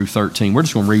13. We're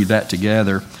just going to read that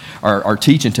together. Our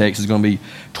teaching text is going to be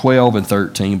 12 and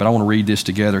 13, but I want to read this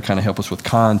together, kind of help us with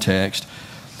context.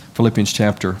 Philippians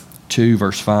chapter 2,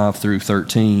 verse 5 through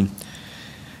 13.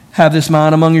 Have this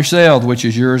mind among yourselves, which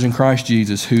is yours in Christ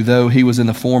Jesus, who, though he was in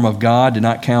the form of God, did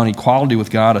not count equality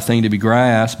with God a thing to be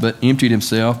grasped, but emptied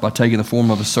himself by taking the form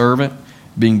of a servant,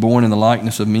 being born in the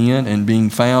likeness of men, and being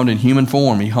found in human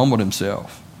form, he humbled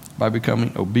himself by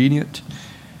becoming obedient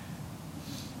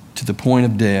to the point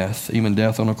of death, even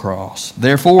death on a cross.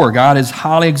 Therefore, God has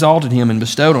highly exalted him and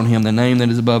bestowed on him the name that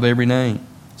is above every name,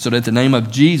 so that at the name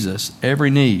of Jesus every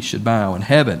knee should bow in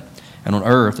heaven and on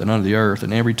earth and under the earth,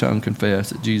 and every tongue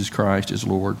confess that Jesus Christ is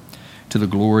Lord, to the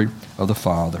glory of the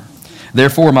Father.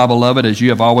 Therefore, my beloved, as you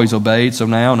have always obeyed, so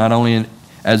now, not only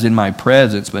as in my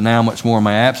presence, but now much more in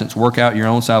my absence, work out your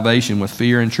own salvation with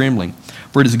fear and trembling.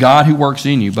 For it is God who works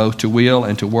in you, both to will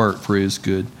and to work for his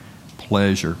good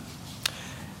pleasure.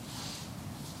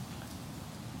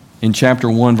 In chapter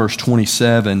 1, verse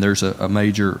 27, there's a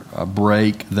major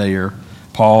break there.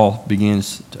 Paul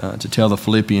begins to tell the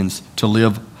Philippians to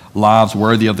live lives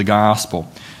worthy of the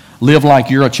gospel. Live like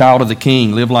you're a child of the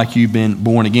King. Live like you've been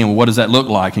born again. Well, what does that look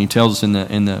like? And he tells us in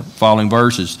the following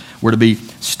verses. We're to be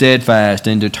steadfast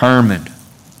and determined.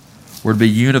 We're to be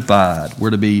unified. We're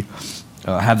to be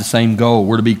have the same goal.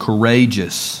 We're to be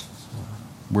courageous.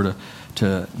 We're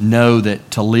to know that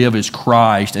to live is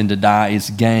Christ and to die is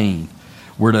gain.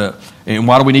 And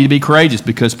why do we need to be courageous?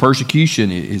 Because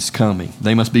persecution is coming.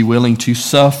 They must be willing to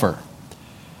suffer.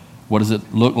 What does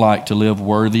it look like to live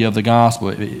worthy of the gospel?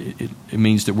 It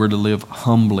means that we're to live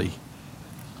humbly.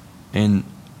 And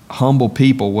humble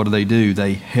people, what do?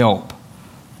 They help.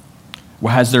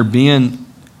 Well, has there been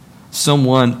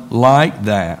someone like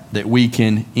that we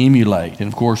can emulate? And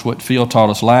of course, what Phil taught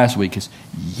us last week is,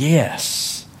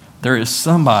 yes, there is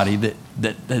somebody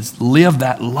that has lived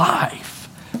that life.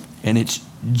 And it's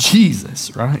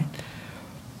Jesus, right?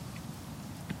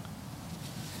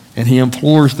 And he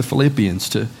implores the Philippians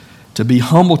to be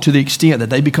humble to the extent that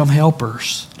they become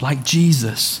helpers like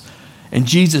Jesus. And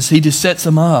Jesus, he just sets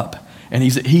them up. And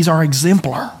he's our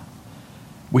exemplar.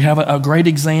 We have a great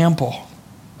example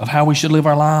of how we should live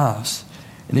our lives.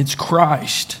 And it's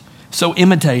Christ. So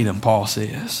imitate him, Paul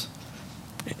says.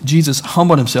 Jesus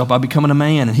humbled himself by becoming a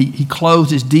man. And he clothed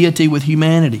his deity with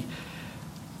humanity.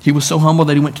 He was so humble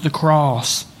that he went to the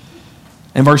cross.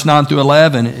 In verse 9 through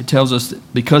 11, it tells us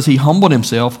that because he humbled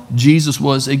himself, Jesus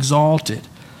was exalted.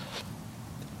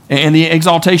 And the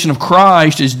exaltation of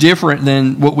Christ is different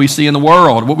than what we see in the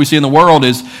world. What we see in the world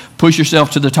is push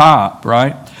yourself to the top,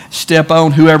 right? Step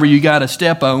on whoever you got to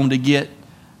step on to get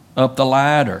up the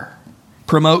ladder.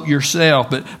 Promote yourself.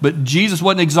 But Jesus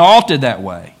wasn't exalted that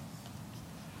way.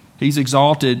 He's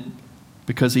exalted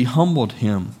because he humbled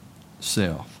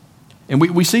himself. And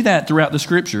we see that throughout the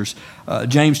Scriptures.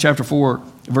 James chapter 4,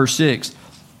 verse 6.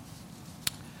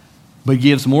 But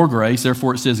gives more grace.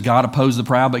 Therefore it says, God opposes the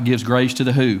proud, but gives grace to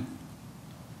the who?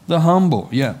 The humble.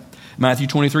 Yeah. Matthew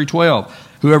 23:12.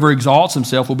 Whoever exalts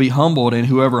himself will be humbled, and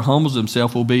whoever humbles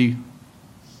himself will be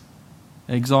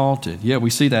exalted. Yeah, we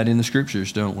see that in the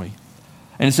Scriptures, don't we?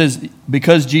 And it says,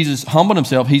 because Jesus humbled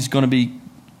himself, he's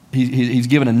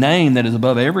given a name that is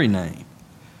above every name.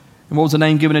 And what was the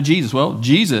name given to Jesus? Well,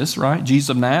 Jesus, right? Jesus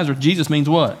of Nazareth. Jesus means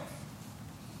what?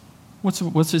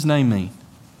 What's his name mean?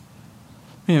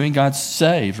 I mean, God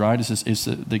saves, right? It's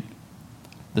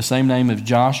the same name as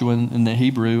Joshua in the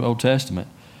Hebrew Old Testament.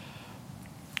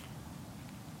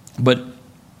 But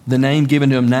the name given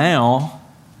to him now,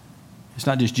 it's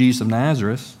not just Jesus of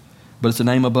Nazareth, but it's a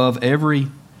name above every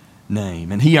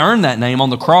name. And he earned that name on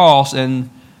the cross and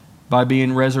by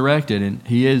being resurrected. And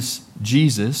he is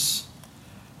Jesus.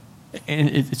 And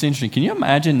it's interesting. Can you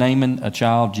imagine naming a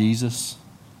child Jesus?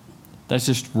 That's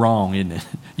just wrong, isn't it?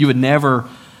 You would never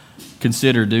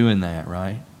consider doing that,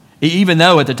 right? Even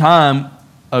though at the time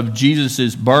of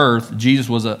Jesus' birth, Jesus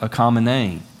was a common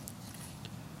name.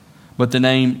 But the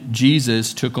name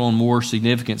Jesus took on more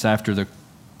significance after the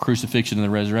crucifixion and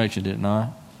the resurrection, did it not?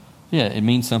 Yeah, it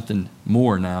means something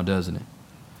more now, doesn't it?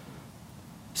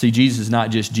 See, Jesus is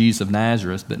not just Jesus of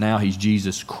Nazareth, but now he's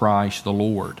Jesus Christ the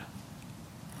Lord.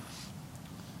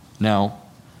 Now,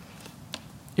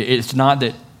 it's not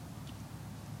that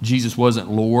Jesus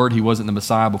wasn't Lord, he wasn't the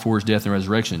Messiah before his death and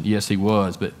resurrection. Yes, he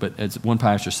was, but as one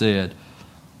pastor said,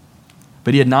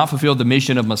 but he had not fulfilled the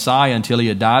mission of Messiah until he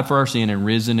had died for our sin and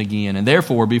risen again. And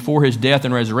therefore, before his death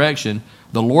and resurrection,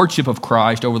 the lordship of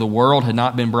Christ over the world had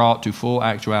not been brought to full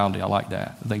actuality. I like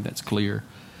that. I think that's clear.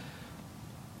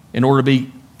 In order to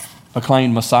be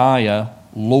acclaimed Messiah,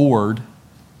 Lord,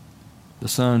 the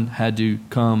Son had to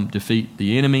come defeat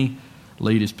the enemy,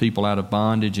 lead his people out of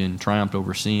bondage and triumphed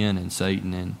over sin and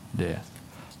Satan and death.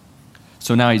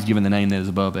 So now he's given the name that is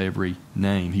above every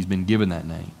name. He's been given that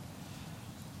name.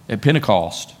 At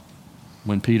Pentecost,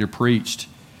 when Peter preached,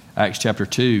 Acts chapter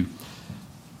 2,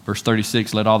 verse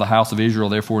 36, let all the house of Israel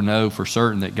therefore know for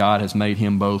certain that God has made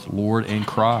him both Lord and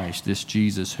Christ, this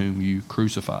Jesus whom you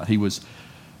crucified. He's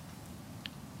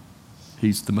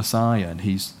the Messiah, and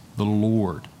he's the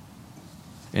Lord.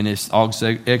 And this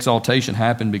exaltation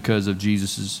happened because of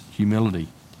Jesus' humility.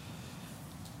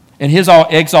 And his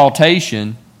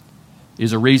exaltation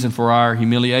is a reason for our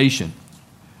humiliation.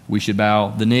 We should bow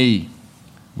the knee.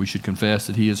 We should confess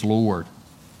that he is Lord.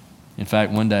 In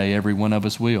fact, one day every one of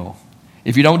us will.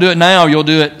 If you don't do it now, you'll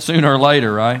do it sooner or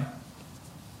later, right?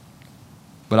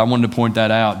 But I wanted to point that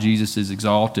out. Jesus is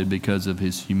exalted because of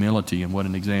his humility, and what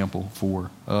an example for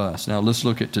us. Now let's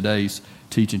look at today's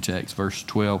teaching text, verse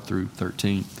 12 through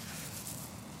 13.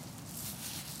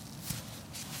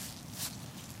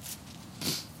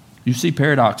 You see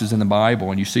paradoxes in the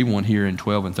Bible, and you see one here in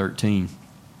 12 and 13.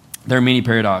 There are many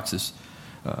paradoxes.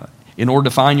 In order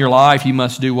to find your life, you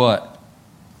must do what?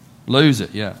 Lose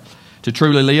it, yeah. To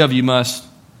truly live, you must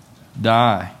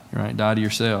die, right? Die to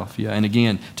yourself, yeah. And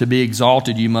again, to be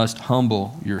exalted, you must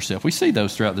humble yourself. We see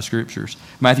those throughout the Scriptures.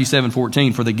 Matthew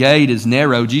 7:14, for the gate is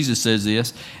narrow, Jesus says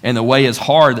this, and the way is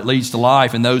hard that leads to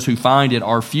life, and those who find it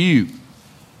are few.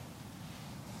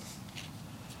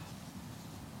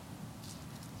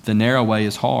 The narrow way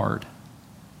is hard.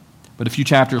 But a few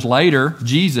chapters later,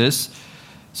 Jesus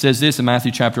says this in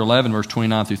Matthew chapter 11, verse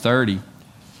 29 through 30.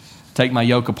 Take my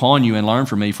yoke upon you and learn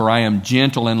from me, for I am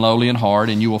gentle and lowly in heart,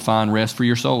 and you will find rest for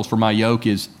your souls. For my yoke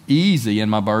is easy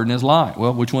and my burden is light.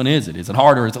 Well, which one is it? Is it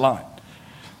hard or is it light?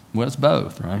 Well, it's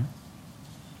both, right?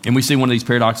 And we see one of these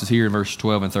paradoxes here in verse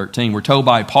 12 and 13. We're told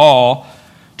by Paul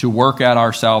to work out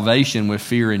our salvation with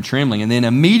fear and trembling. And then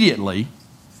immediately,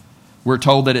 we're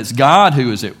told that it's God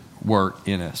who is at work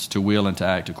in us to will and to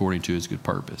act according to his good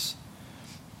purpose.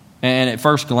 And at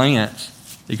first glance,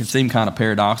 it can seem kind of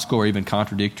paradoxical or even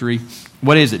contradictory.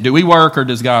 What is it? Do we work or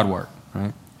does God work?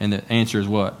 Right? And the answer is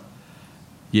what?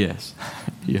 Yes.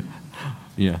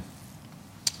 Yeah.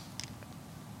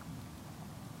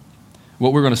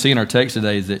 What we're going to see in our text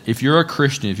today is that if you're a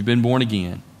Christian, if you've been born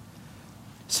again,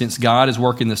 since God is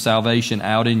working the salvation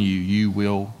out in you, you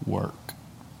will work.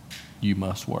 You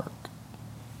must work.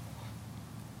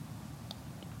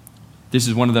 This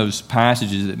is one of those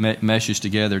passages that meshes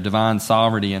together divine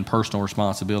sovereignty and personal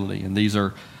responsibility. And these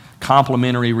are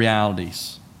complementary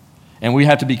realities. And we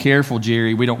have to be careful,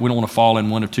 Jerry. We don't want to fall in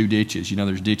one of two ditches. You know,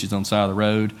 there's ditches on the side of the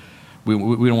road. We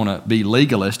don't want to be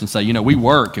legalist and say, you know, we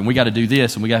work and we got to do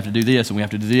this and we have to do this and we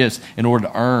have to do this in order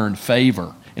to earn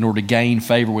favor, in order to gain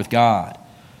favor with God.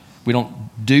 We don't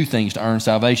do things to earn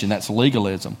salvation. That's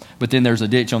legalism. But then there's a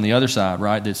ditch on the other side,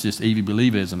 right? That's just evil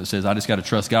believism. It says, I just got to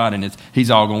trust God and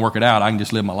he's all going to work it out. I can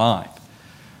just live my life.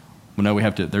 Well, no,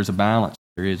 there's a balance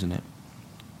there, isn't it?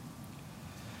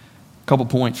 A couple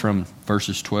points from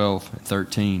verses 12 and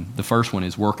 13. The first one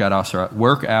is work out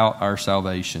our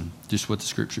salvation. Just what the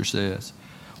Scripture says.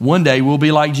 One day we'll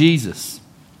be like Jesus.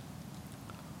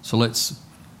 So let's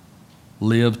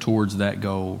live towards that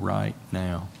goal right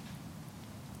now.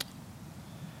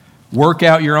 Work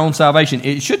out your own salvation.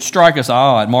 It should strike us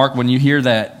odd, Mark, when you hear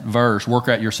that verse, work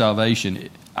out your salvation.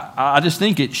 I just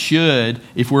think it should,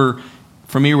 if we're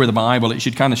familiar with the Bible, it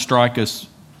should kind of strike us,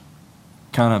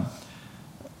 kind of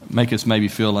make us maybe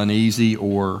feel uneasy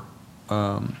or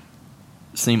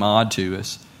seem odd to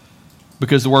us.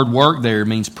 Because the word work there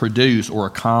means produce or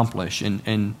accomplish.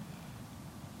 And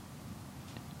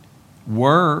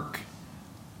work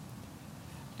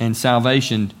and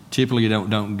salvation typically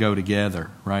don't go together,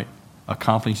 right?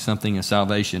 Accomplish something and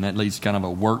salvation, that leads to kind of a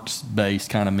works-based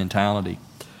kind of mentality.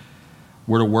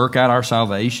 We're to work out our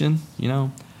salvation, you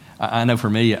know. I know for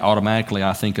me, automatically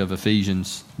I think of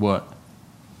Ephesians, what?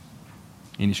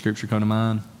 Any scripture come to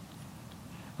mind?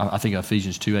 I think of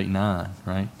Ephesians 2:8-9,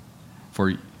 right?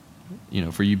 For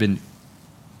you've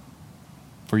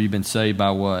been saved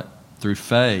by what? Through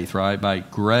faith, right? By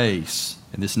grace.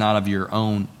 And it's not of your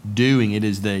own doing. It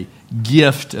is the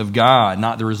gift of God,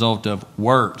 not the result of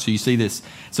work. So you see this.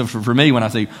 So for me, when I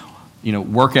say,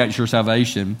 work out your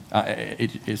salvation,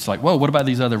 it's like, whoa, what about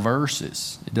these other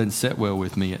verses? It doesn't sit well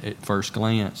with me at first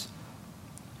glance.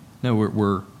 No,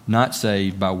 we're not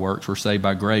saved by works. We're saved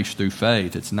by grace through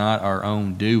faith. It's not our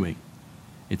own doing.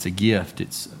 It's a gift.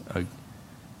 It's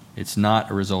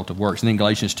not a result of works. And then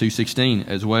Galatians 2:16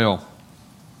 as well.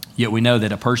 Yet we know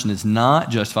that a person is not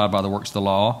justified by the works of the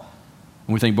law.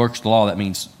 When we think works of the law, that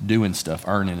means doing stuff,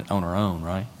 earning it on our own,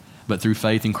 right? but through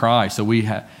faith in Christ. So we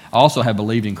also have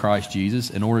believed in Christ Jesus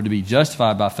in order to be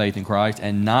justified by faith in Christ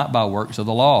and not by works of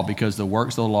the law, because by the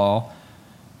works of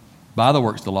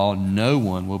the law, no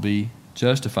one will be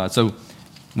justified. So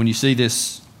when you see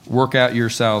this work out your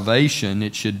salvation,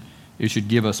 it should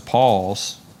give us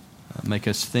pause, make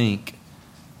us think.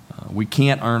 We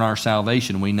can't earn our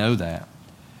salvation. We know that.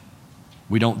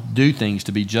 We don't do things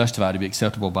to be justified, to be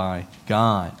acceptable by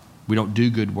God. We don't do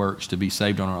good works to be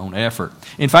saved on our own effort.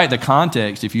 In fact, the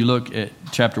context, if you look at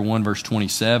chapter 1, verse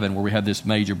 27, where we have this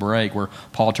major break, where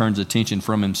Paul turns attention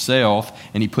from himself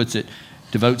and he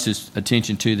devotes his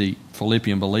attention to the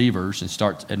Philippian believers and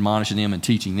starts admonishing them and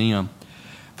teaching them.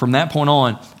 From that point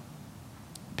on,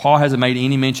 Paul hasn't made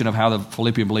any mention of how the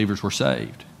Philippian believers were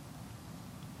saved.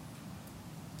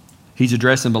 He's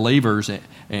addressing believers,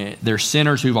 they're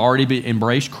sinners who've already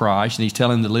embraced Christ, and he's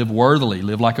telling them to live worthily,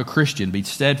 live like a Christian, be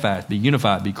steadfast, be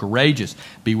unified, be courageous,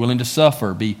 be willing to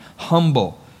suffer, be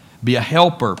humble, be a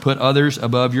helper, put others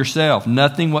above yourself.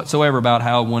 Nothing whatsoever about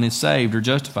how one is saved or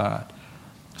justified.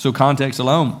 So context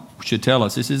alone should tell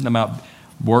us this isn't about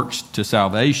works to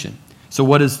salvation. So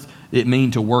what does it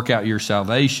mean to work out your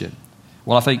salvation?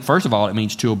 Well, I think first of all it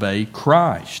means to obey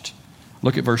Christ.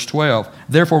 Look at verse 12.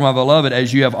 Therefore, my beloved,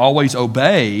 as you have always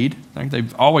obeyed, I think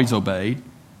they've always obeyed.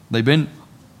 They've been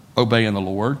obeying the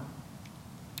Lord.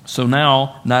 So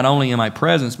now, not only in my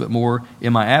presence, but more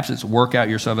in my absence, work out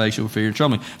your salvation with fear and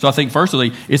trembling. So I think,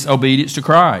 firstly, it's obedience to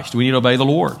Christ. We need to obey the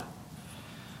Lord.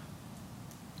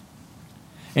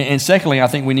 And secondly, I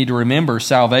think we need to remember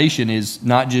salvation is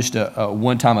not just a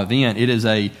one-time event.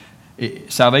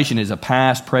 Salvation is a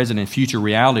past, present, and future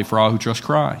reality for all who trust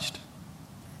Christ.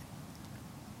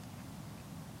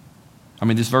 I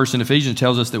mean, this verse in Ephesians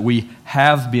tells us that we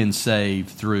have been saved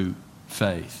through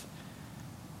faith.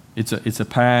 It's a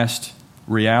past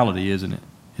reality, isn't it?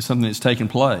 It's something that's taken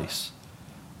place.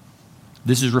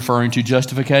 This is referring to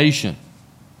justification.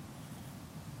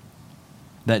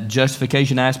 That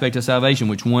justification aspect of salvation,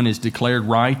 which one is declared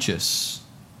righteous.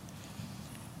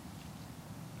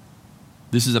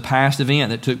 This is a past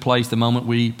event that took place the moment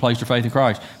we placed our faith in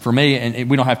Christ. For me, and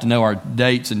we don't have to know our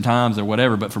dates and times or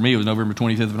whatever, but for me it was November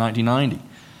 25th of 1990.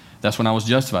 That's when I was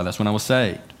justified. That's when I was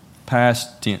saved.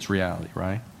 Past tense reality,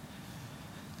 right?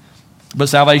 But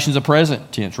salvation is a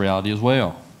present tense reality as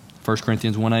well. 1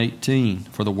 Corinthians 1:18,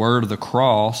 for the word of the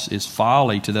cross is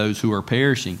folly to those who are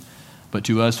perishing, but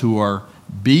to us who are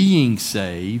being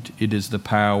saved, it is the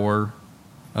power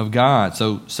of God.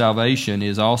 So salvation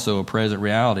is also a present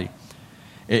reality.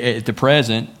 At the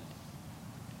present,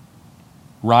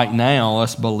 right now,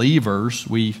 us believers,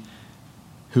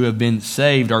 who have been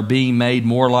saved are being made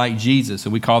more like Jesus.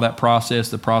 And we call that process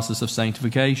the process of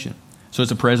sanctification. So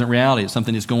it's a present reality. It's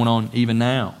something that's going on even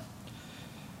now.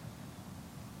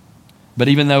 But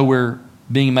even though we're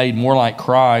being made more like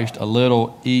Christ a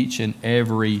little each and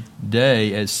every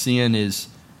day, as sin is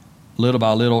little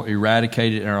by little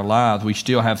eradicated in our lives, we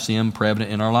still have sin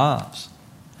prevalent in our lives.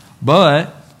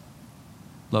 But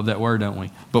love that word, don't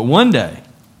we? But one day,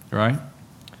 right?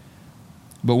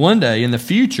 But one day in the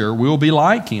future, we'll be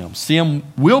like him. Sin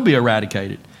will be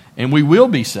eradicated, and we will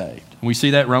be saved. And we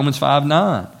see that in Romans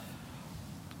 5:9.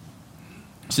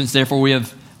 Since therefore we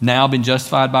have now been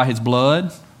justified by his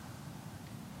blood,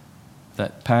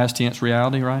 that past tense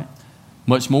reality, right?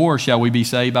 Much more shall we be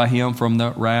saved by him from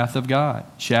the wrath of God.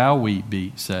 Shall we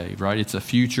be saved, right? It's a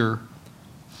future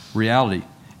reality.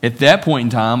 At that point in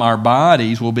time, our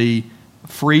bodies will be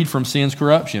freed from sin's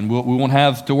corruption. We won't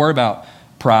have to worry about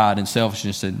pride and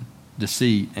selfishness and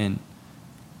deceit and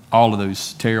all of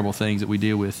those terrible things that we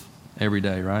deal with every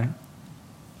day, right?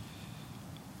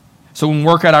 So when we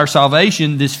work out our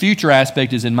salvation, this future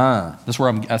aspect is in mind.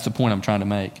 That's the point I'm trying to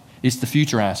make. It's the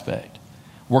future aspect.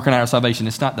 Working out our salvation,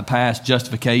 it's not the past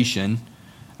justification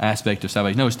aspect of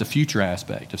salvation. No, it's the future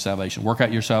aspect of salvation. Work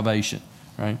out your salvation,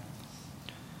 right?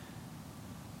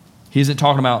 He isn't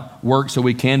talking about work so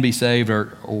we can be saved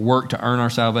or work to earn our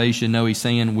salvation. No, he's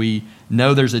saying we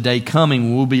know there's a day coming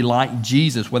when we'll be like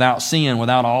Jesus, without sin,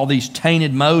 without all these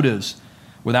tainted motives,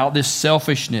 without this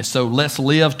selfishness. So let's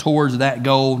live towards that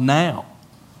goal now.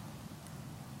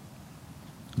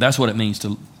 That's what it means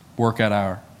to work out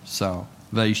our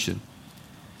salvation.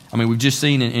 I mean, we've just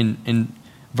seen in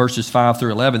verses 5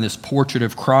 through 11 this portrait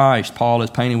of Christ Paul is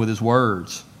painting with his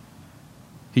words.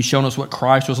 He's shown us what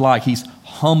Christ was like. He's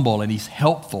humble and he's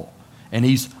helpful and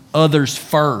he's others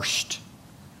first.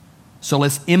 So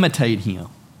let's imitate him.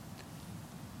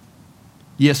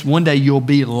 Yes, one day you'll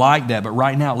be like that, but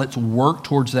right now let's work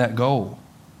towards that goal.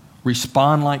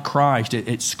 Respond like Christ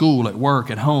at school, at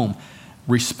work, at home.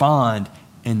 Respond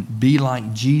and be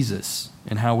like Jesus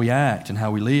in how we act and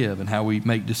how we live and how we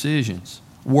make decisions.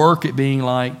 Work at being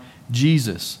like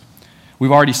Jesus.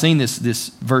 We've already seen this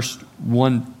verse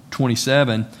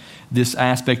 127, this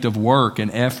aspect of work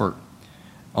and effort.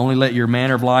 Only let your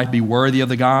manner of life be worthy of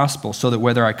the gospel, so that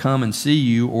whether I come and see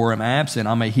you or am absent,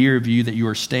 I may hear of you that you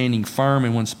are standing firm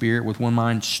in one spirit, with one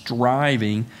mind,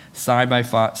 striving side by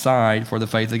side for the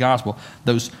faith of the gospel.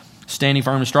 Those standing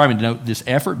firm and striving denote this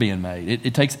effort being made.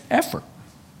 It takes effort.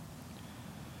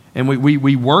 And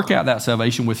we work out that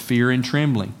salvation with fear and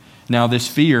trembling. Now, this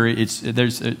fear,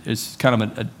 it's kind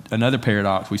of another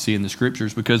paradox we see in the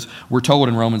Scriptures, because we're told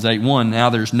in Romans 8:1, now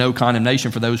there's no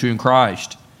condemnation for those who are in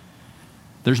Christ.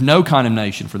 There's no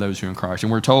condemnation for those who are in Christ.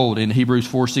 And we're told in Hebrews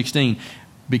 4:16,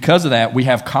 because of that, we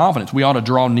have confidence. We ought to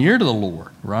draw near to the Lord,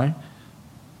 right?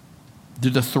 To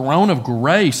the throne of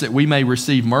grace, that we may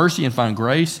receive mercy and find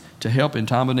grace to help in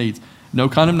time of need. No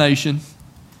condemnation.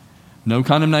 No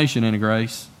condemnation in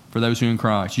grace for those who are in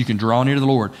Christ. You can draw near to the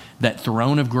Lord. That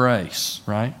throne of grace,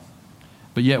 right?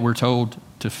 But yet we're told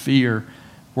to fear,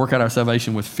 work out our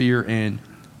salvation with fear and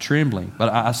trembling. But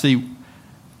I see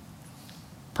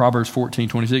Proverbs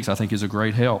 14:26, I think, is a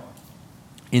great help.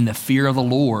 In the fear of the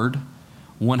Lord,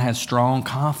 one has strong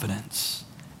confidence,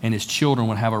 and his children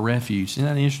would have a refuge. Isn't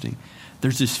that interesting?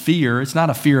 There's this fear. It's not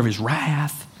a fear of his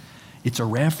wrath. It's a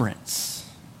reverence.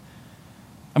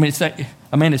 It's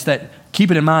that,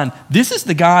 keep it in mind, this is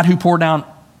the God who poured down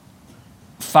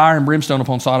fire and brimstone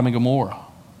upon Sodom and Gomorrah.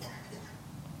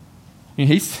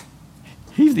 He's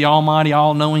the almighty,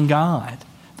 all-knowing God,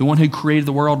 the one who created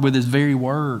the world with his very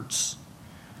words.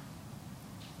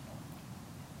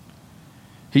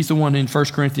 He's the one in 1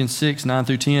 Corinthians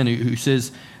 6:9-10 who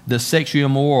says, the sexually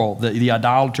immoral, the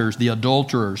idolaters, the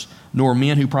adulterers, nor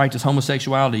men who practice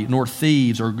homosexuality, nor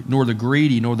thieves, nor the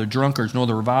greedy, nor the drunkards, nor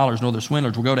the revilers, nor the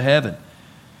swindlers will go to heaven.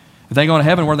 If they go to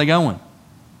heaven, where are they going?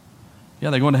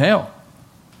 Yeah, they're going to hell.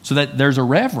 So that there's a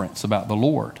reverence about the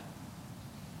Lord.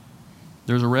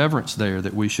 There's a reverence there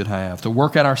that we should have. To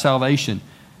work out our salvation,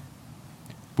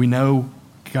 we know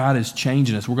God is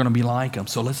changing us. We're going to be like him.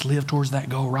 So let's live towards that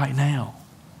goal right now.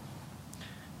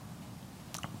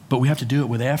 But we have to do it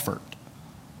with effort.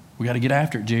 We got to get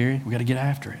after it, Jerry. We got to get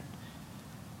after it.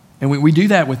 And we do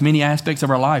that with many aspects of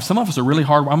our life. Some of us are really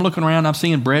hard. I'm looking around, I'm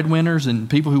seeing breadwinners and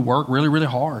people who work really, really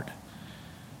hard.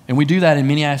 And we do that in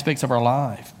many aspects of our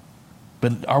life.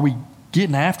 But are we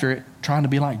getting after it, trying to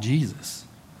be like Jesus?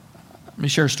 Let me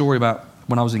share a story about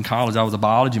when I was in college. I was a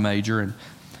biology major, and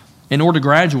in order to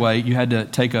graduate, you had to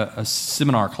take a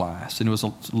seminar class. And it was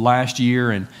last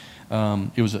year, and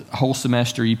it was a whole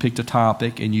semester. You picked a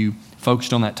topic, and you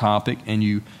focused on that topic, and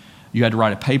you had to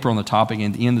write a paper on the topic.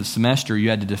 And at the end of the semester, you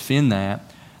had to defend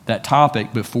that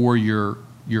topic before your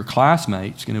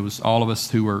classmates. And it was all of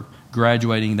us who were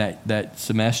graduating that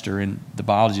semester in the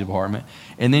biology department.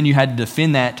 And then you had to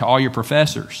defend that to all your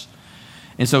professors.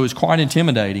 And so it was quite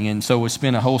intimidating. And so we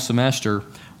spent a whole semester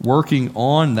working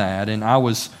on that. And I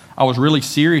was really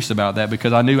serious about that,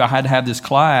 because I knew I had to have this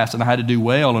class and I had to do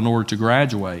well in order to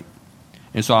graduate.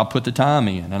 And so I put the time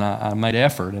in, and I made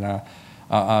effort, and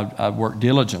I worked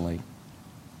diligently.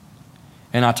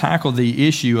 And I tackled the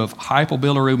issue of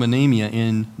hypobilirubinemia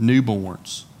in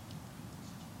newborns.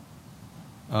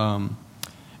 And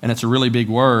it's a really big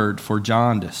word for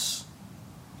jaundice.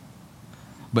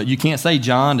 But you can't say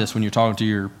jaundice when you're talking to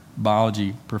your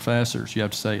biology professors. You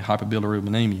have to say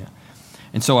hypobilirubinemia.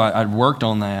 And so I worked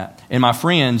on that. And my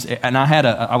friends, and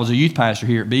I was a youth pastor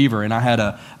here at Beaver, and I had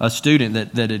a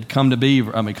student that had come to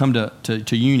Beaver, come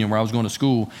to Union, where I was going to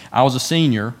school. I was a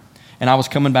senior, and I was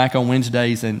coming back on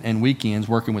Wednesdays and weekends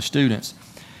working with students.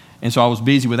 And so I was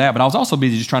busy with that, but I was also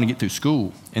busy just trying to get through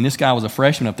school. And this guy was a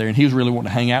freshman up there, and he was really wanting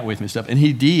to hang out with me and stuff. And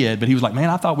he did, but he was like, man,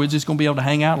 I thought we were just going to be able to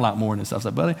hang out a lot more and stuff. I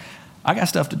said, buddy, I got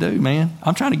stuff to do, man.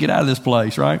 I'm trying to get out of this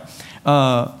place, right?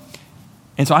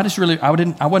 And so I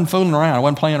wasn't fooling around. I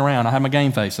wasn't playing around. I had my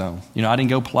game face on. I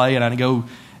didn't go play, and I didn't go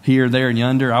here, there, and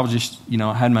yonder. I was just,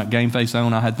 I had my game face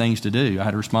on. I had things to do. I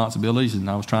had responsibilities, and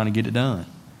I was trying to get it done.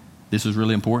 This was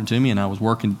really important to me, and I was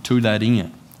working to that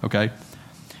end, okay?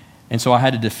 And so I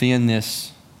had to defend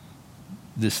this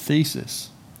thesis.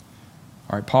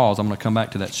 All right, pause. I'm going to come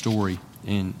back to that story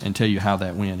and tell you how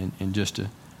that went in just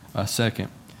a second.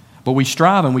 But we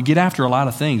strive and we get after a lot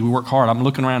of things. We work hard. I'm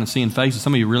looking around and seeing faces.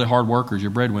 Some of you are really hard workers. You're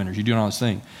breadwinners. You're doing all this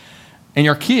thing. And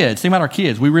your kids, think about our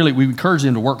kids. We encourage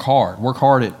them to work hard. Work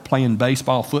hard at playing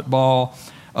baseball, football,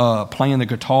 playing the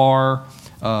guitar.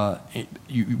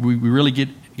 We really get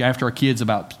after our kids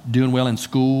about doing well in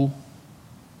school.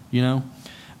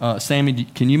 Sammy,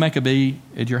 can you make a B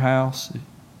at your house?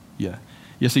 Yeah.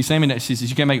 You see, Sammy, she says,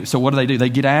 you can't make it. So what do? They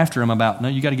get after him about, no,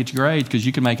 you got to get your grades because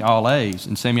you can make all A's.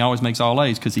 And Sammy always makes all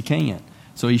A's because he can't.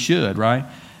 So he should, right?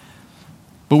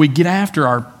 But we get after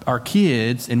our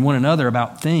kids and one another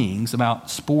about things, about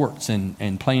sports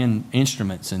and playing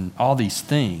instruments and all these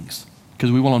things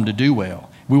because we want them to do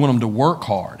well. We want them to work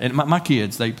hard. And my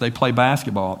kids, they play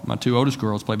basketball. My 2 oldest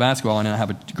girls play basketball, and I have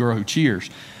a girl who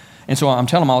cheers. And so I'm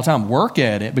telling them all the time, work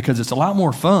at it because it's a lot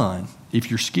more fun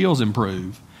if your skills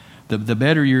improve. The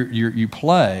better you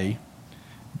play,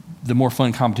 the more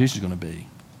fun competition is going to be.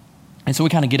 And so we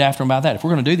kind of get after them about that. If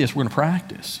we're going to do this, we're going to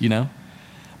practice,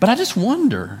 But I just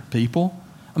wonder, people,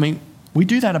 I mean, we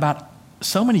do that about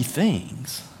so many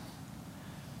things.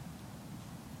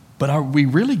 But are we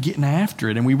really getting after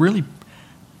it? And we really,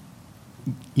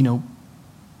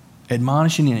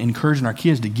 admonishing and encouraging our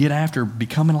kids to get after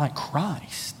becoming like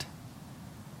Christ?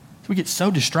 So we get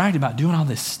so distracted about doing all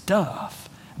this stuff.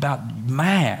 About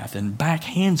math and back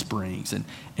handsprings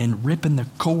and ripping the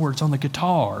chords on the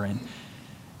guitar and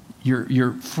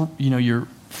your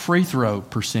free throw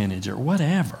percentage or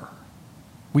whatever.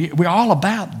 We're all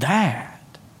about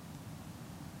that.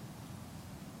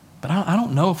 But I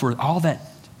don't know if we're all that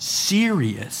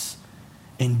serious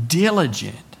and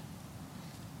diligent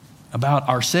about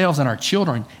ourselves and our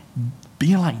children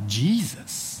being like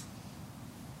Jesus.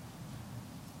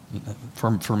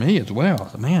 For me as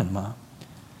well, man,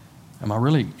 am I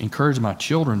really encouraging my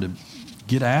children to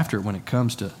get after it when it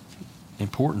comes to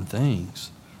important things?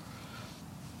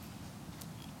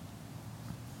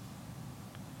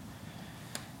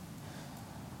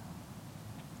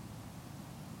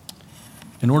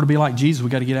 In order to be like Jesus, we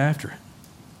got to get after it.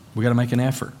 We got to make an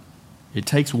effort. It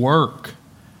takes work.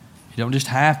 It don't just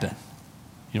happen.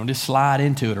 You don't just slide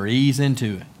into it or ease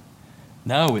into it.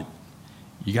 No,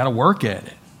 you got to work at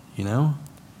it,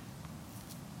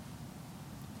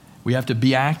 We have to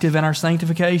be active in our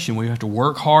sanctification. We have to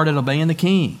work hard at obeying the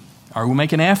King. Or we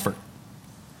make an effort.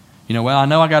 I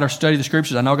know I got to study the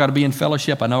Scriptures. I know I got to be in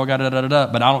fellowship. I know I got to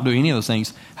but I don't do any of those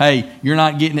things. Hey, you're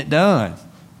not getting it done.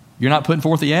 You're not putting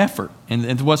forth the effort.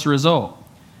 And what's the result?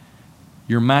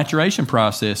 Your maturation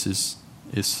process is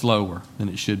slower than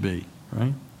it should be,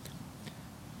 right?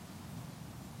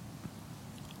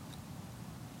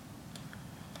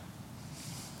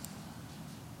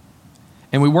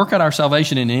 And we work out our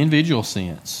salvation in an individual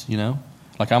sense,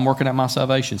 Like I'm working out my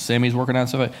salvation. Sammy's working out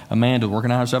salvation. Amanda's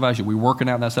working out her salvation. We're working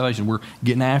out that salvation. We're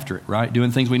getting after it, right?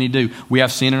 Doing things we need to do. We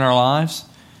have sin in our lives.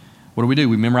 What do?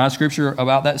 We memorize Scripture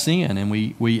about that sin, and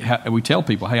we tell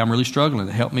people, hey, I'm really struggling.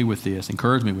 Help me with this.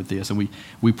 Encourage me with this. And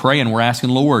we pray, and we're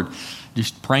asking Lord,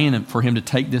 just praying for Him to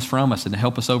take this from us and to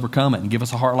help us overcome it and give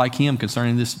us a heart like Him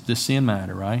concerning this sin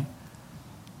matter, right?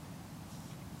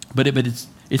 But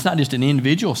it's not just an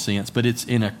individual sense, but it's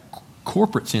in a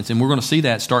corporate sense. And we're going to see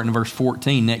that starting in verse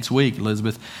 14 next week,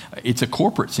 Elizabeth. It's a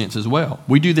corporate sense as well.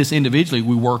 We do this individually.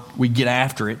 We get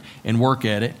after it and work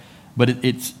at it. But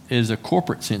it is a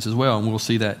corporate sense as well. And we'll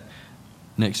see that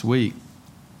next week.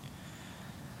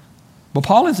 But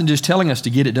Paul isn't just telling us to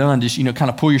get it done, just, kind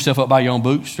of pull yourself up by your own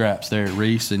bootstraps there,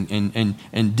 Reese,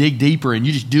 and dig deeper and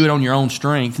you just do it on your own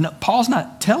strength. No, Paul's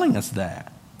not telling us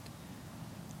that.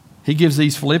 He gives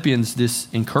these Philippians this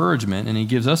encouragement, and he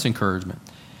gives us encouragement.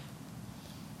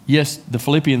 Yes, the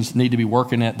Philippians need to be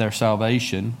working at their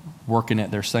salvation, working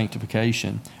at their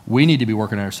sanctification. We need to be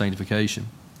working at our sanctification.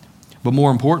 But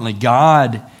more importantly,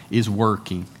 God is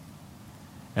working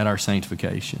at our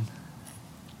sanctification.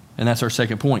 And that's our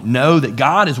second point. Know that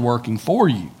God is working for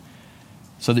you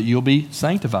so that you'll be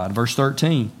sanctified. Verse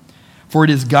 13. For it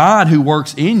is God who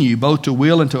works in you both to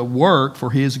will and to work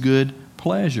for His good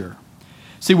pleasure.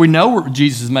 See, we know where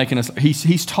Jesus is making us.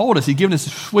 He's told us. He's given us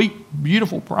a sweet,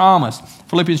 beautiful promise.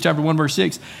 Philippians chapter 1, verse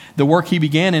 6. The work He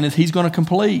began in us, He's going to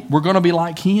complete. We're going to be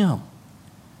like Him.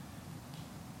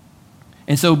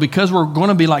 And so because we're going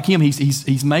to be like Him,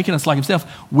 He's making us like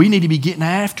Himself. We need to be getting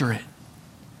after it.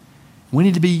 We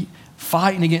need to be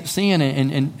fighting against sin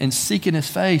and seeking His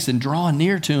face and drawing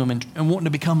near to Him and wanting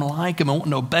to become like Him and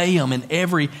wanting to obey Him in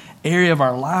every area of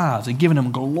our lives and giving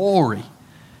Him glory.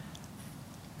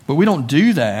 But we don't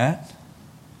do that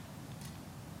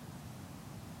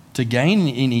to gain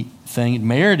anything,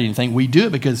 merit anything. We do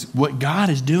it because what God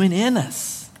is doing in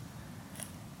us.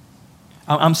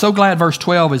 I'm so glad verse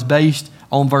 12 is based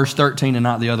on verse 13 and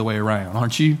not the other way around,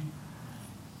 aren't you?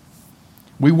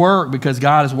 We work because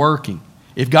God is working.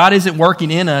 If God isn't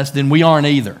working in us, then we aren't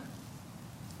either.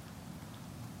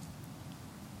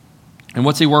 And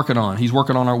what's He working on? He's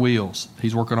working on our wills.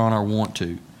 He's working on our want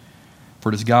to. For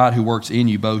it is God who works in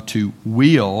you both to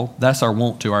will, that's our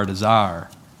want to, our desire.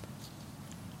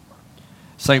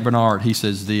 St. Bernard, he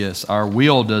says this, our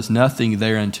will does nothing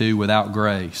thereunto without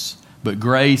grace, but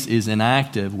grace is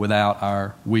inactive without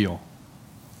our will.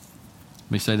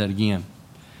 Let me say that again.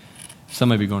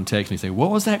 Some of you are going to text me and say,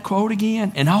 what was that quote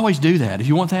again? And I always do that. If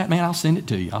you want that, man, I'll send it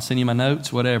to you. I'll send you my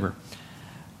notes, whatever.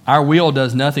 Our will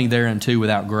does nothing thereunto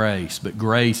without grace, but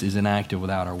grace is inactive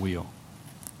without our will.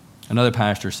 Another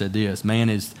pastor said this, man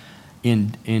is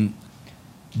in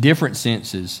different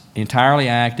senses entirely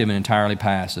active and entirely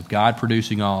passive. God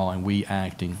producing all and we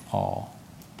acting all.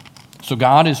 So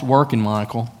God is working,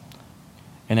 Michael,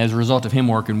 and as a result of him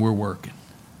working, we're working.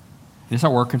 And it's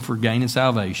not working for gaining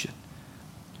salvation.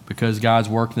 Because God's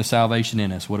working the salvation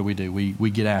in us, what do?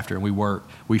 We get after it and we work.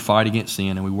 We fight against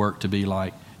sin and we work to be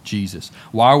like Jesus.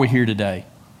 Why are we here today?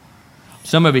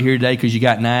 Some of you are here today because you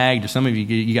got nagged, or some of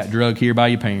you got drugged here by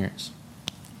your parents.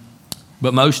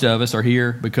 But most of us are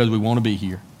here because we want to be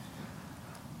here.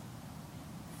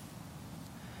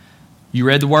 You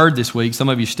read the Word this week. Some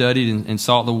of you studied and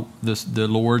sought the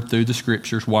Lord through the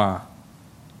Scriptures. Why?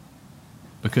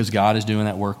 Because God is doing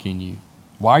that work in you.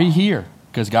 Why are you here?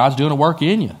 Because God's doing a work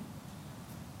in you.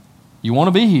 You want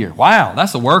to be here. Wow,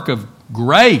 that's a work of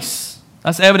grace.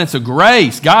 That's evidence of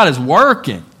grace. God is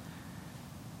working.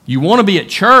 You want to be at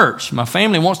church. My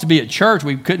family wants to be at church.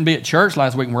 We couldn't be at church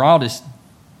last week and we're all just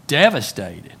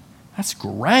devastated. That's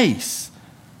grace.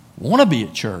 I want to be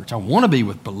at church. I want to be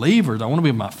with believers. I want to be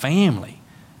with my family,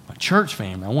 my church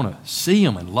family. I want to see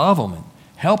them and love them and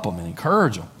help them and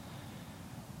encourage them.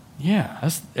 Yeah,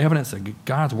 that's evidence that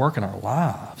God's working our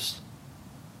lives.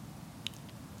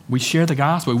 We share the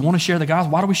gospel. We want to share the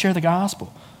gospel. Why do we share the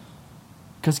gospel?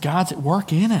 Because God's at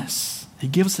work in us. He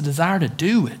gives us a desire to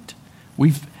do it.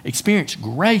 We've experienced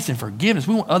grace and forgiveness.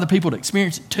 We want other people to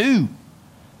experience it too.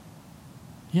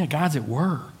 Yeah, God's at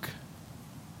work.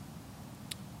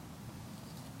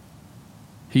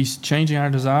 He's changing our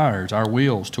desires, our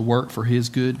wills to work for his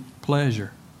good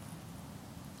pleasure.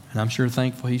 And I'm sure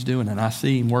thankful he's doing it. And I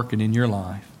see him working in your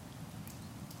life.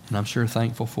 And I'm sure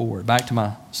thankful for it. Back to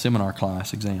my seminar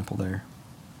class example there.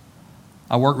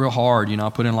 I worked real hard. I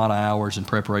put in a lot of hours in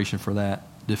preparation for that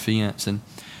defense. And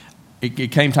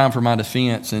it came time for my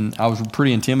defense, and I was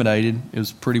pretty intimidated. It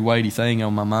was a pretty weighty thing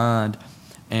on my mind.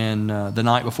 And the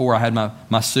night before, I had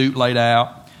my suit laid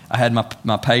out. I had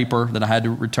my paper that I had to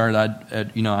return. I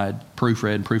had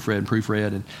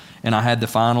proofread. And I had the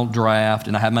final draft,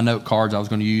 and I had my note cards I was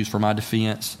going to use for my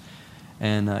defense.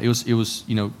 And it was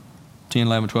 10,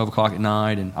 11, 12 o'clock at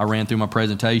night, and I ran through my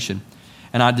presentation.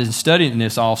 And I'd been studying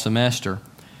this all semester,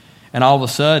 and all of a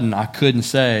sudden, I couldn't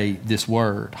say this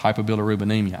word,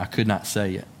 hypobilirubinemia. I could not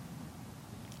say it.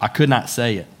 I could not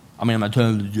say it. I mean, my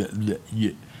tongue,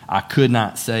 I could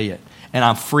not say it. And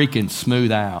I'm freaking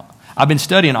smooth out. I've been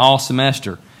studying all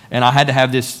semester, and I had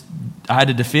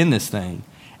to defend this thing.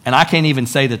 And I can't even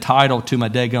say the title to my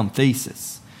daggum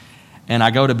thesis. And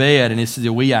I go to bed, and it's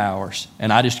the wee hours.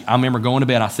 And I remember going to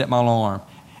bed, I set my alarm.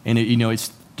 And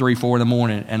it's 3, 4 in the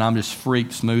morning, and I'm just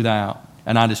freaked smooth out.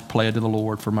 And I just pled to the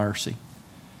Lord for mercy.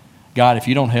 God, if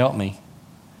you don't help me,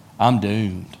 I'm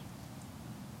doomed.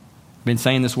 I've been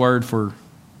saying this word for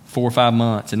 4 or 5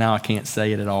 months, and now I can't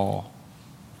say it at all.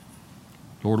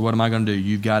 Lord, what am I going to do?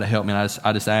 You've got to help me. And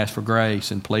I just asked for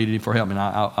grace and pleaded for help. And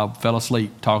I fell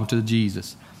asleep talking to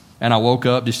Jesus. And I woke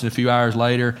up just a few hours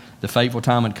later. The fateful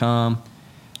time had come.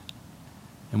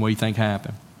 And what do you think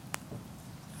happened?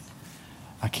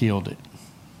 I killed it.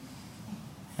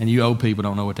 And you old people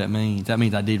don't know what that means. That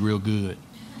means I did real good.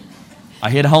 I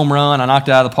hit a home run. I knocked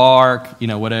it out of the park.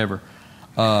 Whatever.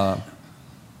 But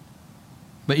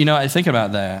I think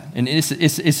about that. And it's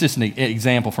just an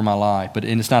example for my life.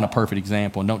 And it's not a perfect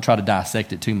example. And don't try to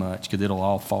dissect it too much because it'll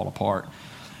all fall apart.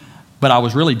 But I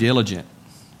was really diligent.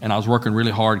 And I was working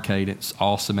really hard, Cadence,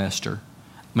 all semester.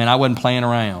 Man, I wasn't playing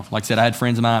around. Like I said, I had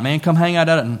friends of mine. Man, come hang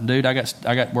out. Dude, I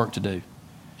got work to do.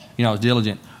 I was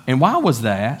diligent. And why was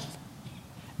that?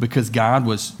 Because God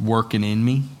was working in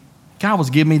me. God was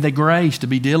giving me the grace to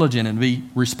be diligent and be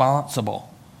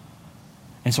responsible.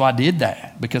 And so I did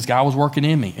that because God was working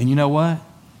in me. And you know what?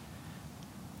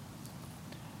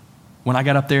 When I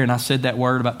got up there and I said that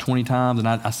word about 20 times, and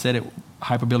I said it,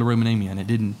 hypobilirubinemia, and it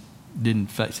didn't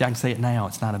see, I can say it now.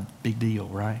 It's not a big deal,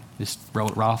 right? Just roll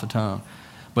it right off the tongue.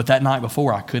 But that night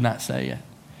before, I could not say it.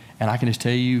 And I can just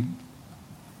tell you,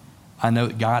 I know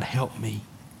that God helped me.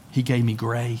 He gave me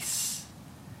grace.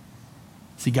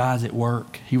 See, God's at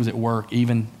work. He was at work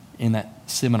even in that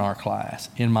seminar class,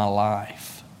 in my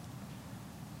life.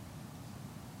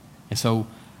 And so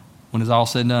when it's all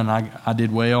said and done, I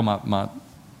did well.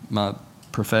 My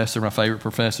professor, my favorite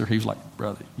professor, he was like,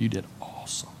 brother, you did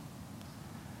awesome.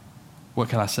 What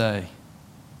can I say?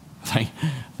 Thank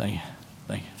you.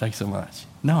 Thanks so much.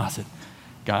 No, I said,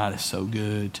 God is so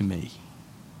good to me.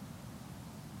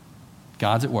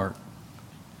 God's at work.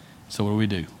 So what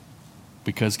do?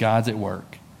 Because God's at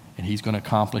work and he's going to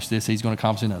accomplish this, he's going to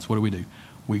accomplish in us. What do?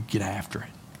 We get after it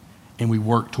and we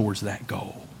work towards that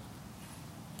goal.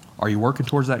 Are you working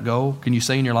towards that goal? Can you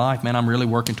say in your life, man, I'm really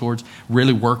working,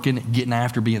 getting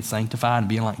after being sanctified and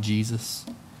being like Jesus?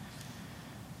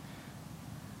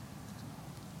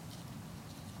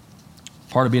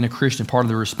 Part of being a Christian, part of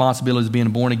the responsibility of being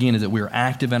born again is that we are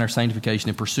active in our sanctification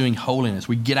and pursuing holiness.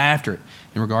 We get after it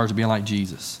in regards to being like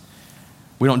Jesus.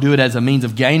 We don't do it as a means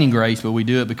of gaining grace, but we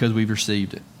do it because we've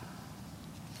received it.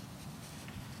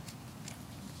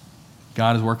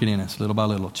 God is working in us little by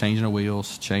little, changing our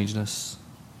wheels, changing us,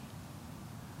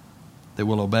 that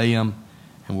we'll obey him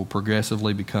and will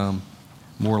progressively become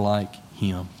more like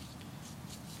him.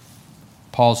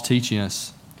 Paul's teaching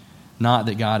us not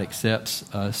that God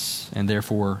accepts us and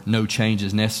therefore no change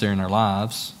is necessary in our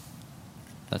lives.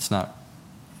 That's not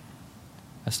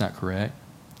correct.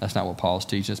 That's not what Paul's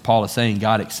teaching us. Paul is saying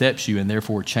God accepts you and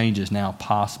therefore change is now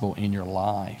possible in your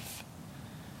life.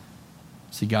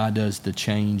 See, God does the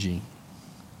changing.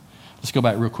 Let's go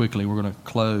back real quickly. We're going to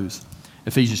close.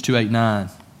 Ephesians 2:8-9.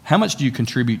 How much do you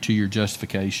contribute to your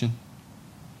justification?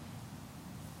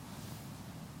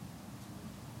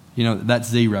 You know, that's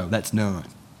zero. That's none.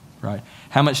 Right?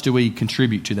 How much do we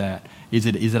contribute to that? Is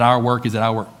it our work? Is it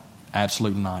our work?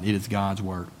 Absolutely not. It is God's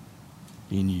work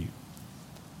in you.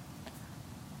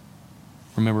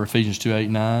 Remember Ephesians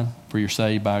 2:8-9? For you're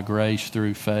saved by grace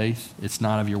through faith. It's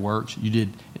not of your works.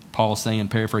 Paul's saying,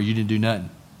 paraphrase, you didn't do nothing.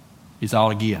 It's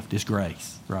all a gift. It's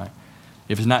grace, right?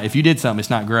 If you did something, it's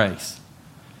not grace.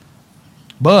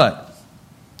 But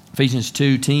Ephesians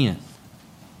 2:10.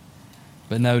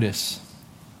 But notice,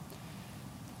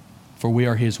 for we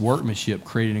are his workmanship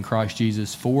created in Christ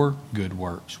Jesus for good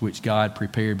works, which God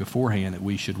prepared beforehand that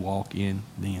we should walk in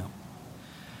them.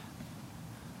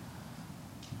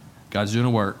 God's doing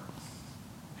a work.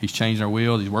 He's changing our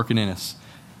wheels. He's working in us.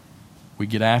 We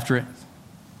get after it,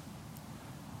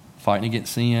 fighting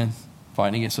against sin,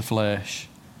 fighting against the flesh,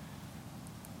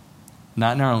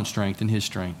 not in our own strength, in his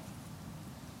strength.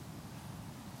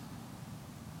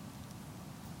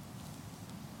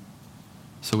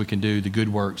 So we can do the good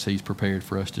works he's prepared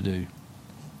for us to do.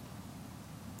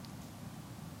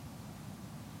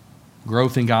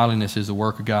 Growth in godliness is the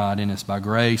work of God in us by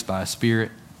grace, by his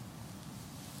Spirit.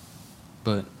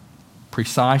 But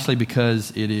precisely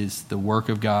because it is the work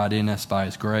of God in us by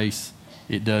his grace,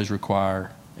 it does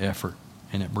require effort,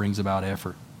 and it brings about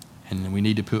effort. And we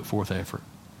need to put forth effort.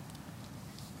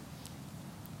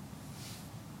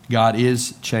 God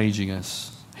is changing us.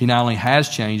 He not only has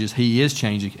changed us, he is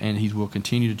changing, and he will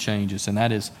continue to change us. And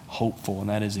that is hopeful, and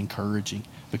that is encouraging.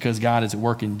 Because God is at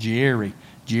work in Jerry.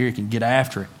 Jerry can get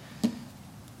after it.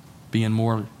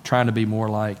 Trying to be more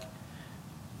like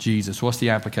Jesus. What's the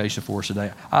application for us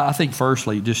today? I think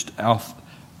firstly, just off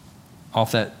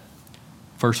that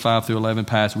verse 5 through 11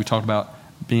 passage, we talked about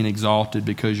being exalted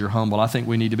because you're humble. I think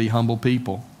we need to be humble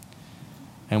people.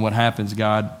 And what happens,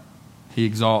 God, he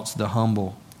exalts the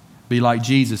humble. Be like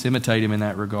Jesus. Imitate him in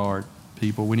that regard,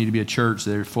 people. We need to be a church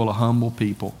that are full of humble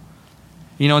people.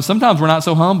 You know, and sometimes we're not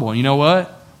so humble. And you know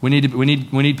what? We need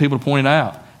people to point it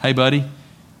out. Hey, buddy,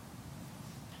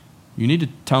 you need to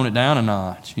tone it down a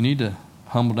notch. You need to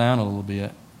humble down a little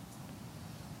bit.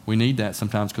 We need that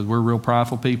sometimes because we're real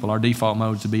prideful people. Our default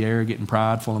mode is to be arrogant and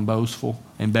prideful and boastful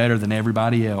and better than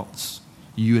everybody else.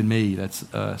 You and me,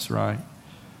 that's us, right?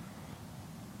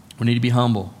 We need to be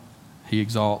humble. He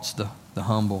exalts the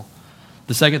humble.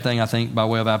 The second thing, I think, by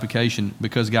way of application,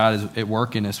 because God is at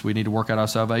work in us, we need to work out our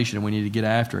salvation and we need to get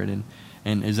after it.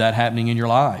 And is that happening in your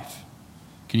life?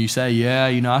 Can you say, yeah,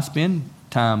 I spend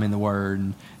time in the Word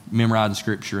and memorizing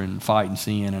Scripture and fighting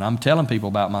sin, and I'm telling people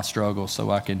about my struggles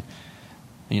so I can,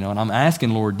 and I'm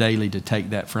asking Lord daily to take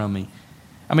that from me.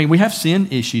 I mean, we have sin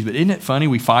issues, but isn't it funny?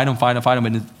 We fight them,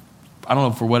 and I don't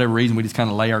know, for whatever reason, we just kind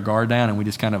of lay our guard down and we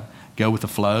just kind of go with the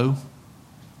flow.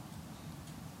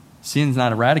 Sin's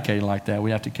not eradicated like that.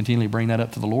 We have to continually bring that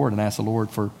up to the Lord and ask the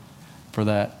Lord for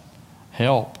that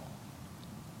help.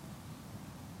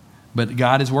 But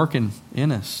God is working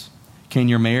in us. Can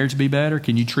your marriage be better?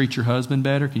 Can you treat your husband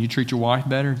better? Can you treat your wife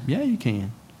better? Yeah, you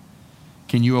can.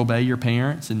 Can you obey your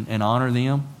parents and honor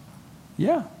them?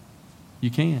 Yeah,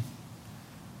 you can.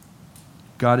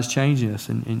 God is changing us,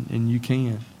 and you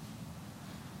can.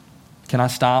 Can I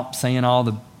stop saying all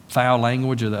the foul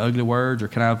language or the ugly words, or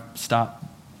can I stop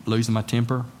losing my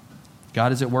temper?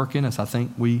 God is at work in us. I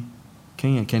think we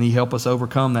can. Can he help us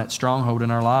overcome that stronghold in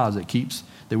our lives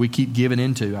that we keep giving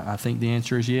into? I think the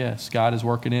answer is yes. God is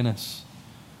working in us.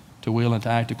 to will and to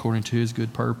act according to His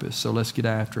good purpose. So let's get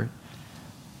after it.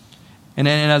 And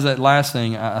then as that last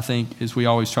thing, I think, is we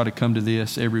always try to come to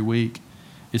this every week.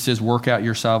 It says, work out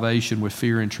your salvation with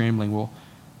fear and trembling. Well,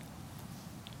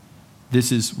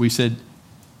 this is, we said,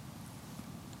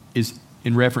 is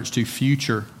in reference to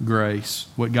future grace,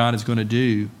 what God is going to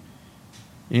do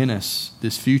in us,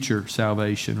 this future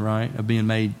salvation, right, of being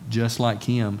made just like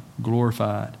Him,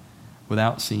 glorified,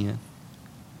 without sin.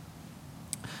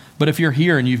 But if you're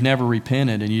here and you've never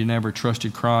repented and you've never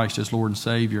trusted Christ as Lord and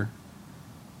Savior,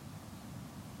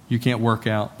 you can't work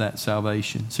out that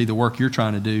salvation. See, the work you're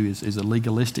trying to do is a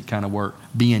legalistic kind of work,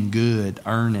 being good,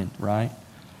 earning, right?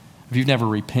 If you've never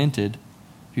repented,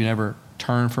 if you never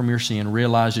turned from your sin,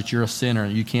 realize that you're a sinner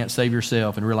and you can't save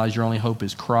yourself, and realize your only hope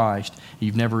is Christ,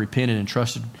 you've never repented and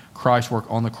trusted Christ's work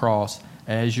on the cross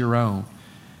as your own,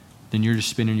 then you're just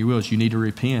spinning your wheels. You need to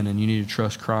repent and you need to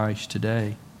trust Christ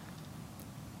today.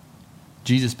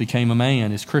 Jesus became a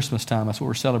man. It's Christmas time. That's what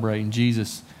we're celebrating.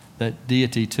 Jesus, that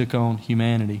deity, took on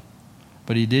humanity.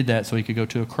 But He did that so He could go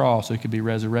to a cross, so He could be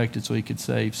resurrected, so He could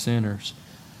save sinners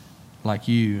like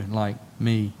you and like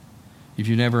me. If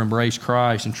you never embraced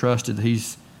Christ and trusted that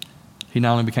He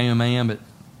not only became a man, but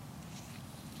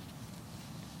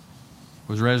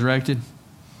was resurrected,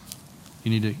 you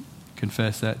need to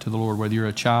confess that to the Lord. Whether you're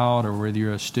a child or whether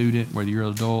you're a student, whether you're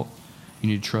an adult, you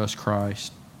need to trust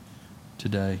Christ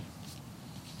today.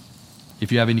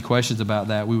 If you have any questions about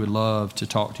that, we would love to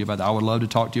talk to you about that. I would love to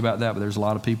talk to you about that, but there's a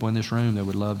lot of people in this room that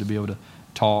would love to be able to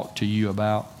talk to you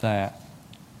about that.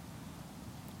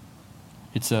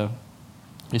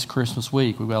 It's Christmas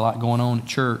week. We've got a lot going on at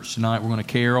church tonight. We're going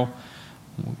to carol,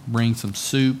 we'll bring some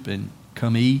soup, and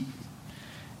come eat.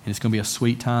 And it's going to be a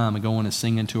sweet time of going and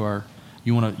singing to our.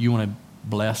 You want to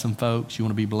bless some folks. You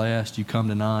want to be blessed. You come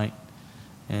tonight,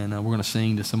 and we're going to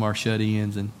sing to some of our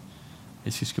shut-ins, and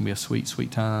it's just going to be a sweet,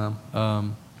 sweet time.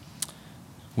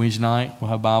 Wednesday night, we'll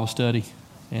have Bible study.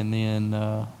 And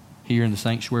then here in the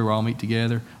sanctuary, we'll all meet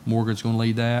together. Morgan's going to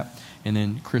lead that. And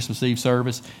then Christmas Eve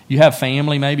service. You have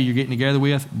family maybe you're getting together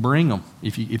with, bring them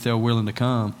if they're willing to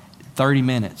come. 30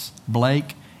 minutes.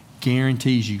 Blake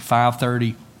guarantees you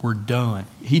 5:30, we're done.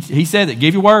 He said that.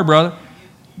 Give your word, brother.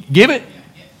 Give it.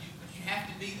 But you have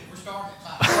to be there. We're starting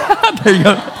at 5:30. There you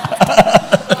go.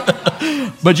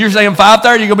 But you're saying 5:30,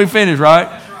 you're going to be finished, right?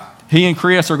 That's right. He and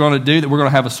Chris are going to do that. We're going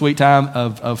to have a sweet time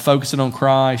of focusing on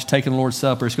Christ, taking the Lord's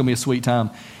Supper. It's going to be a sweet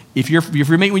time. If you're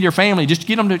meeting with your family, just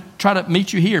get them to try to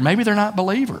meet you here. Maybe they're not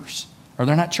believers or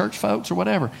they're not church folks or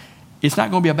whatever. It's not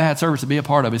going to be a bad service to be a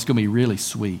part of. It's going to be really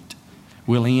sweet.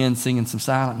 We'll end singing some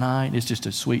Silent Night. It's just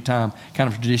a sweet time, kind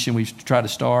of tradition we've tried to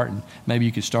start, and maybe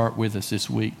you could start with us this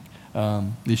week,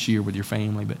 this year with your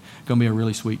family. But it's going to be a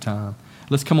really sweet time.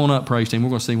 Let's come on up, praise team. We're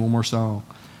going to sing one more song,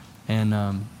 and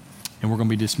we're going to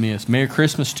be dismissed. Merry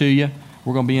Christmas to you.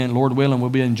 We're going to be in, Lord willing, we'll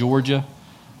be in Georgia.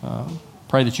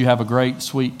 Pray that you have a great,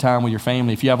 sweet time with your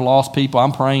family. If you have lost people,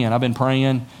 I'm praying. I've been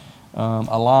praying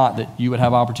a lot that you would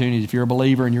have opportunities. If you're a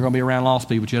believer and you're going to be around lost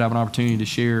people, you'd have an opportunity to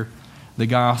share the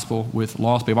gospel with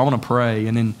lost people. I want to pray,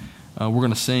 and then we're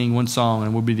going to sing one song,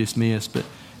 and we'll be dismissed. But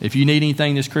if you need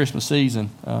anything this Christmas season,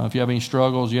 if you have any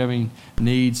struggles, you have any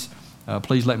needs,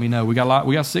 please let me know. We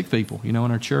got sick people, in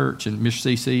our church, and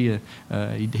Mr.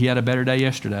 CC, he had a better day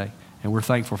yesterday, and we're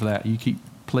thankful for that. You keep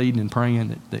pleading and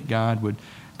praying that God would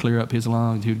clear up his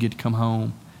lungs, he would get to come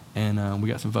home, and we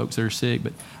got some folks that are sick,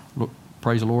 but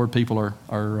praise the Lord, people are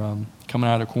coming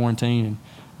out of quarantine,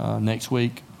 and next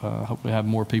week hopefully have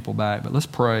more people back. But let's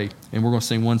pray, and we're going to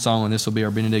sing one song, and this will be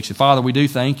our benediction. Father, we do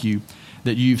thank you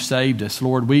that you've saved us.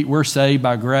 Lord, we're saved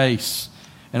by grace,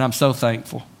 and I'm so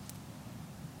thankful.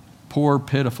 Poor,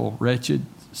 pitiful, wretched,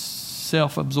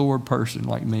 self-absorbed person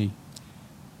like me,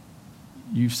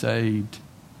 you've saved.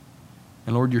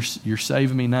 And Lord, you're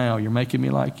saving me now. You're making me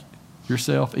like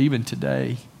yourself even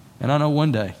today. And I know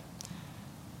one day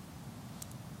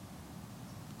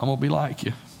I'm going to be like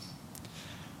you.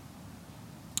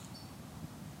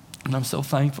 And I'm so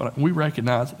thankful. We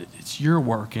recognize that it's your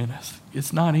work in us.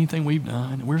 It's not anything we've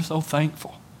done. And we're so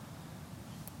thankful.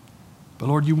 But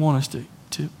Lord, you want us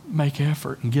to make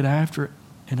effort and get after it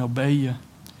and obey you.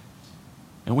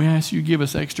 And we ask you to give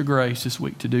us extra grace this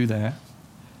week to do that.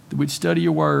 That we'd study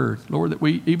your word. Lord, that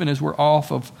we, even as we're off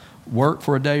of work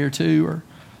for a day or two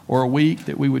or a week,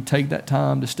 that we would take that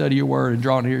time to study your word and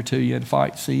draw near to you and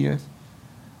fight sin.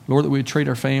 Lord, that we would treat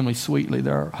our families sweetly,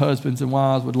 that our husbands and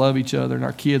wives would love each other and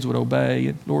our kids would obey.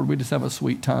 And Lord, we just have a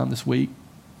sweet time this week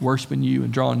worshiping you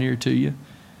and drawing near to you,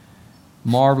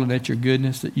 marveling at your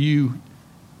goodness, that you,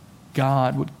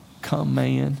 God, would come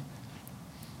man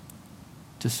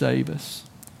to save us.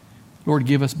 Lord,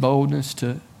 give us boldness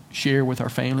to share with our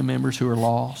family members who are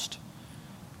lost.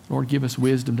 Lord, give us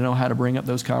wisdom to know how to bring up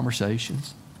those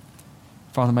conversations.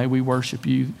 Father, may we worship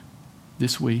you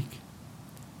this week.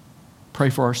 Pray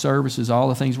for our services, all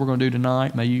the things we're going to do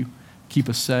tonight. May you keep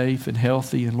us safe and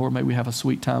healthy. And Lord, may we have a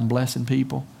sweet time blessing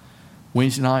people.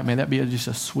 Wednesday night, may that be just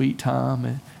a sweet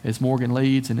time as Morgan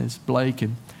leads and as Blake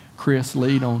and Chris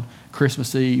lead on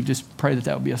Christmas Eve. Just pray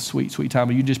that would be a sweet, sweet time.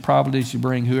 And you just providence, you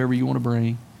bring whoever you want to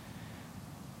bring.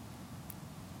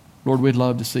 Lord, we'd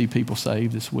love to see people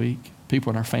saved this week. People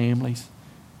in our families,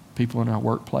 people in our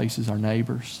workplaces, our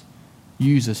neighbors.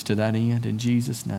 Use us to that end in Jesus' name.